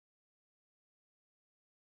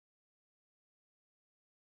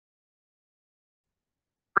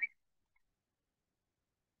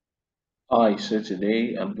Hi, so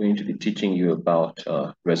today I'm going to be teaching you about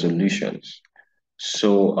resolutions.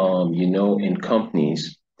 So, in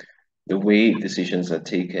companies, the way decisions are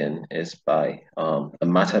taken is by a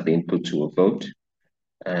matter being put to a vote,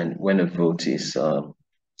 and when a vote is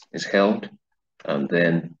held,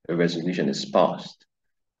 then a resolution is passed,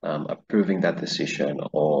 approving that decision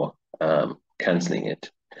or canceling it.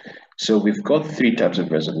 So we've got three types of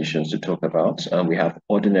resolutions to talk about. We have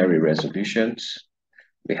ordinary resolutions,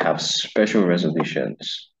 we have special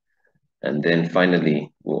resolutions, and then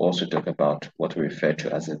finally, we'll also talk about what we refer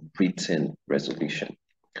to as a written resolution.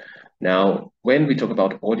 Now, when we talk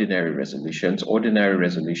about ordinary resolutions are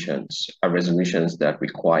resolutions that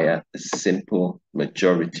require the simple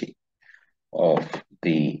majority of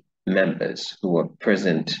the members who are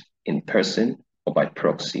present in person or by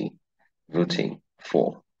proxy voting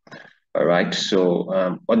for. All right,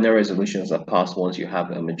 so ordinary resolutions are passed once you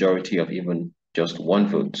have a majority of even just one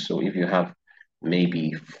vote. So if you have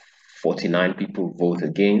maybe 49 people vote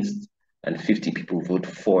against and 50 people vote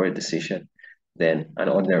for a decision, then an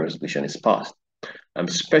ordinary resolution is passed.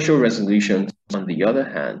 Special resolutions, on the other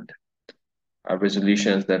hand, are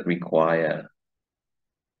resolutions that require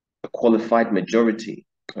a qualified majority.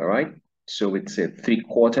 All right, so it's a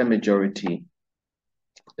three-quarter majority,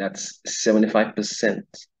 that's 75%.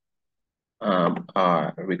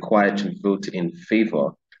 Are required to vote in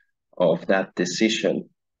favor of that decision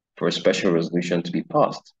for a special resolution to be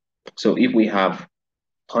passed. So if we have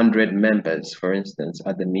 100 members, for instance,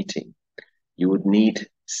 at the meeting, you would need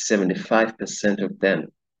 75% of them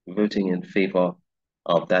voting in favor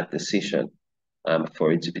of that decision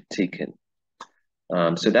for it to be taken.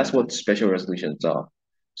 So that's what special resolutions are.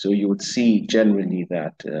 So you would see generally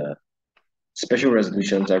that special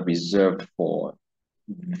resolutions are reserved for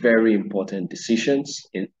very important decisions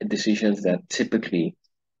that typically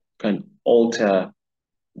can alter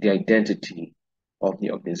the identity of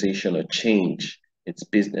the organization or change its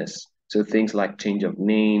business. So things like change of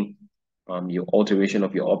name, your alteration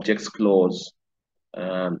of your objects clause,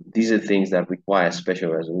 these are things that require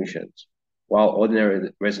special resolutions. While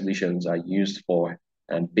ordinary resolutions are used for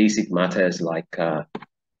basic matters like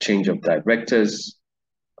change of directors,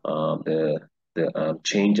 the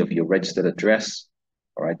change of your registered address,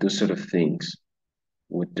 all right, those sort of things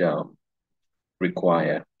would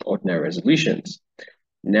require ordinary resolutions.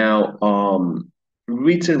 Now,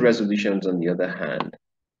 written resolutions, on the other hand,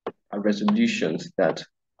 are resolutions that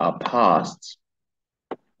are passed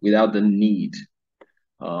without the need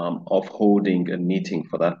of holding a meeting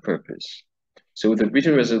for that purpose. So with a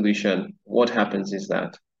written resolution, what happens is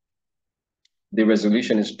that the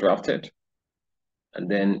resolution is drafted and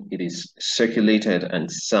then it is circulated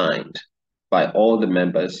and signed by all the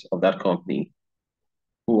members of that company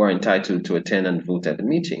who are entitled to attend and vote at the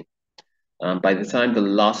meeting. By the time the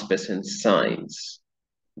last person signs,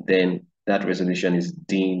 then that resolution is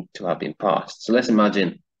deemed to have been passed. So let's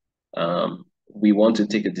imagine we want to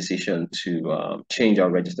take a decision to change our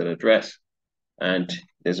registered address, and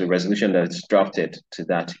there's a resolution that's drafted to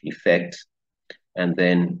that effect, and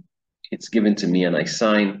then it's given to me and I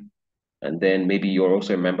sign, and then maybe you're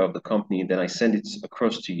also a member of the company, then I send it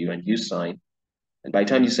across to you and you sign. And by the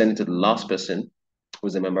time you send it to the last person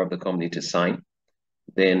who's a member of the company to sign,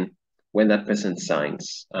 then when that person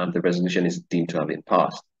signs, the resolution is deemed to have been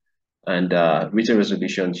passed. And written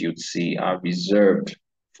resolutions you'd see are reserved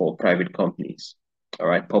for private companies. All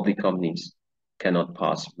right, public companies cannot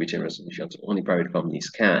pass written resolutions. Only private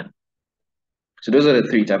companies can. So those are the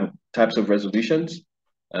three types of resolutions: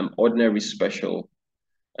 ordinary, special,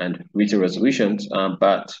 and written resolutions.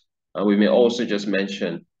 But we may also just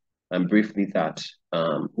mention briefly that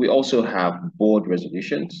we also have board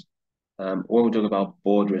resolutions. When we talk about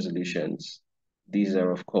board resolutions, these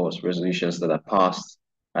are, of course, resolutions that are passed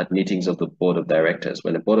at meetings of the board of directors.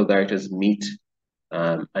 When the board of directors meet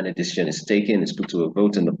and a decision is taken, it's put to a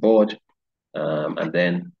vote in the board, and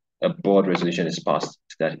then a board resolution is passed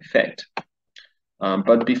to that effect.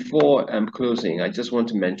 But before closing, I just want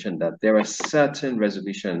to mention that there are certain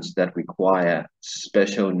resolutions that require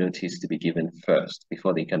special notice to be given first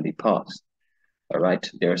before they can be passed. All right,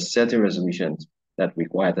 there are certain resolutions that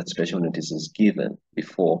require that special notice is given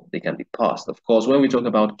before they can be passed. Of course, when we talk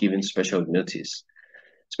about giving special notice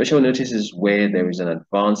is where there is an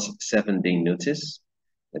advance 7-day notice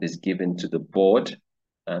that is given to the board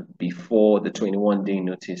before the 21-day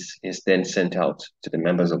notice is then sent out to the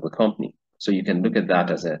members of the company. So you can look at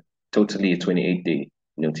that as a totally 28-day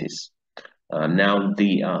notice. Now,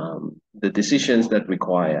 the decisions that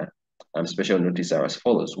require special notice are as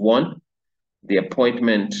follows. One, the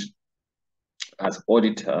appointment as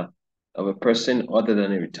auditor of a person other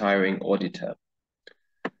than a retiring auditor.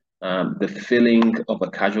 the filling of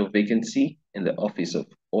a casual vacancy in the office of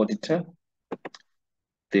auditor,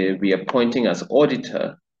 the reappointing as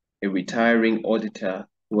auditor a retiring auditor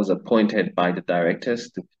who was appointed by the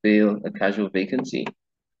directors to fill a casual vacancy,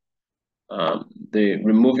 the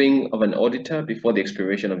removing of an auditor before the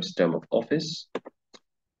expiration of his term of office,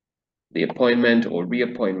 the appointment or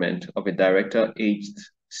reappointment of a director aged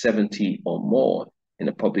 70 or more in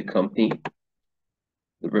a public company,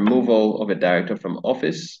 the removal of a director from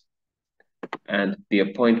office, and the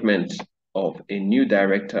appointment of a new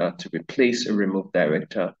director to replace a removed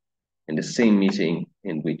director in the same meeting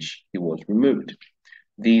in which he was removed.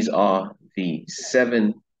 These are the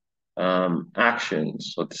 7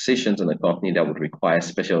 actions or decisions in the company that would require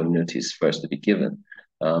special notice first to be given.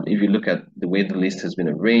 If you look at the way the list has been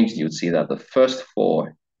arranged, you would see that the first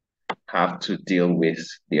 4 have to deal with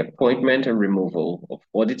the appointment and removal of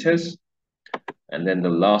auditors, and then the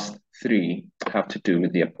last 3 have to do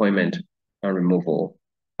with the appointment and removal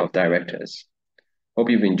of directors. Hope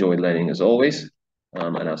you've enjoyed learning as always,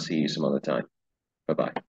 and I'll see you some other time. Bye-bye.